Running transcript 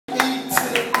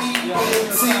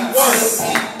Man,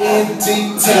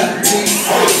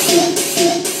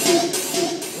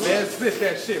 spit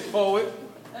that shit forward.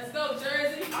 Let's go,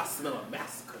 Jersey. I smell a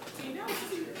massacre.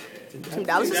 Team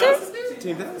Dallas is here.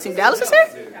 Team Dallas is here?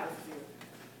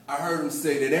 I heard him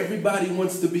say that everybody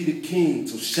wants to be the king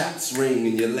till shots ring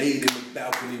and you're laid in the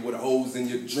balcony with holes in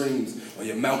your dreams, or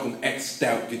your Malcolm X'd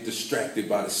out, get distracted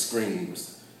by the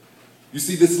screams. You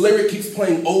see, this lyric keeps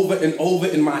playing over and over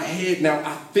in my head. Now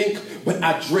I think, but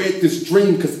I dread this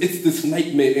dream because it's this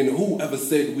nightmare, and whoever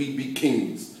said we'd be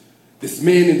kings? This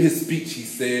man in his speech, he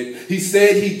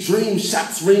said he dreamed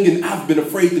shots ring, and I've been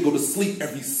afraid to go to sleep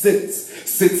ever since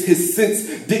his sense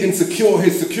didn't secure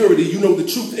his security. You know, the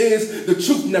truth is, the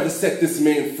truth never set this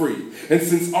man free. And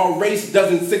since our race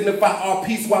doesn't signify our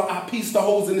peace, while I piece the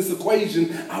holes in this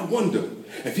equation, I wonder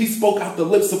if he spoke out the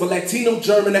lips of a Latino,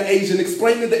 German, or Asian,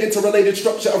 explaining the interrelated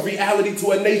structure of reality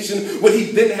to a nation, would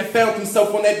he then have found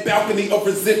himself on that balcony of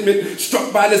resentment,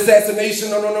 struck by an assassination?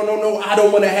 No, I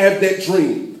don't want to have that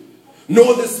dream.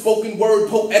 Nor this spoken word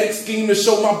poetic scheme to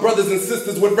show my brothers and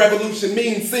sisters what revolution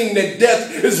means, seeing that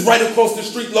death is right across the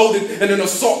street loaded and an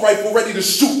assault rifle ready to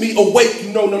shoot me awake.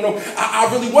 No. I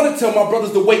really want to tell my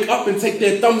brothers to wake up and take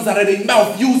their thumbs out of their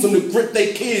mouth, use them to grip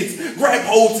their kids, grab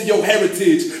hold to your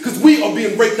heritage, because we are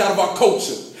being raped out of our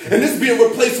culture. And this being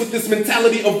replaced with this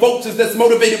mentality of vultures that's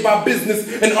motivated by business,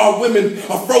 and our women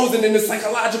are frozen in the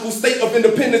psychological state of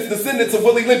independence, descendants of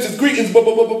Willie Lynch's greetings, but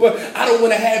I don't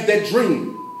want to have that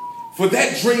dream. For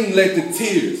that dream led to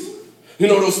tears. You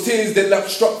know, those tears that left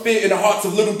struck fear in the hearts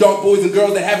of little dark boys and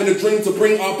girls that having a dream to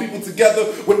bring our people together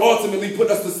would ultimately put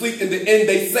us to sleep. In the end,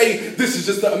 they say this is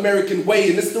just the American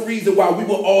way. And it's the reason why we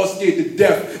were all scared to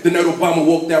death the night Obama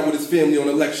walked out with his family on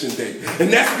election day.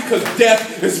 And that's because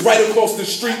death is right across the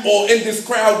street or in this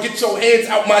crowd. Get your hands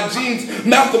out my jeans.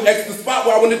 Malcolm X, the spot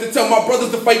where I wanted to tell my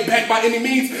brothers to fight back by any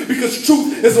means, because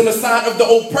truth is on the side of the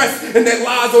oppressed, and that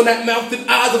lies on that mouth and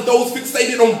eyes of those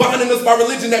fixated on bonding us by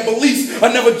religion, that beliefs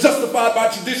are never justified by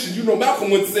tradition. You know,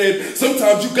 Malcolm once said,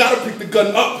 sometimes you gotta pick the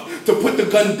gun up to put the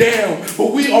gun down.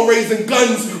 But we are raising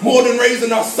guns more than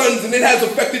raising our sons, and it has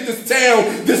affected this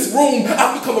town, this room.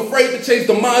 I've become afraid to change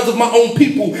the minds of my own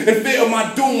people in fear of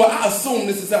my doom. Well, I assume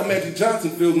this is how Magic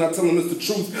Johnson feels, not telling us the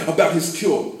truth about his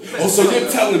cure. Oh, so you're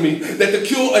telling me that the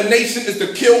cure a nation is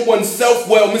to kill oneself?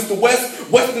 Well, Mr. West,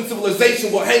 Western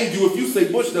civilization will hang you if you say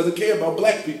Bush doesn't care about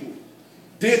black people.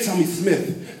 Dear Tommy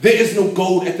Smith, there is no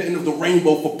gold at the end of the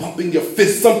rainbow for pumping your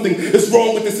fist. Something is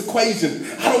wrong with this equation.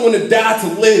 I don't want to die to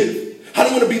live. I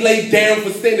don't want to be laid down for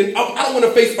standing up. I don't want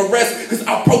to face arrest because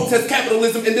I protest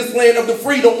capitalism in this land of the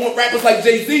free. Don't want rappers like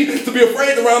Jay-Z to be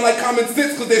afraid around like common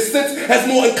sense, because their sense has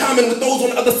more in common with those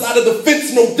on the other side of the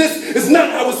fence. No, this is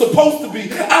not how it's supposed to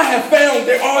be. I have found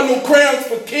there are no crowns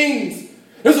for kings.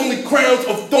 There's only crowns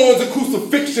of thorns and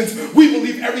crucifixions. We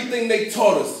believe everything they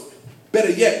taught us. Better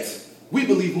yet, we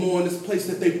believe more in this place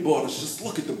that they brought us. Just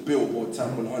look at the Billboard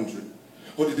Top 100.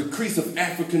 Or the decrease of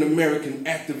African-American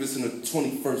activists in the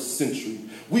 21st century.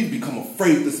 We've become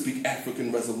afraid to speak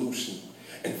African resolution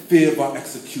and fear of our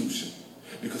execution.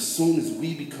 Because soon as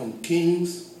we become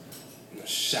kings, the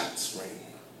shots ring,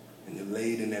 and you're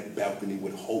laid in that balcony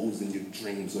with holes in your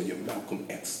dreams, or your Malcolm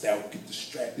X'd out, get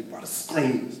distracted by the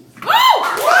screams. Woo!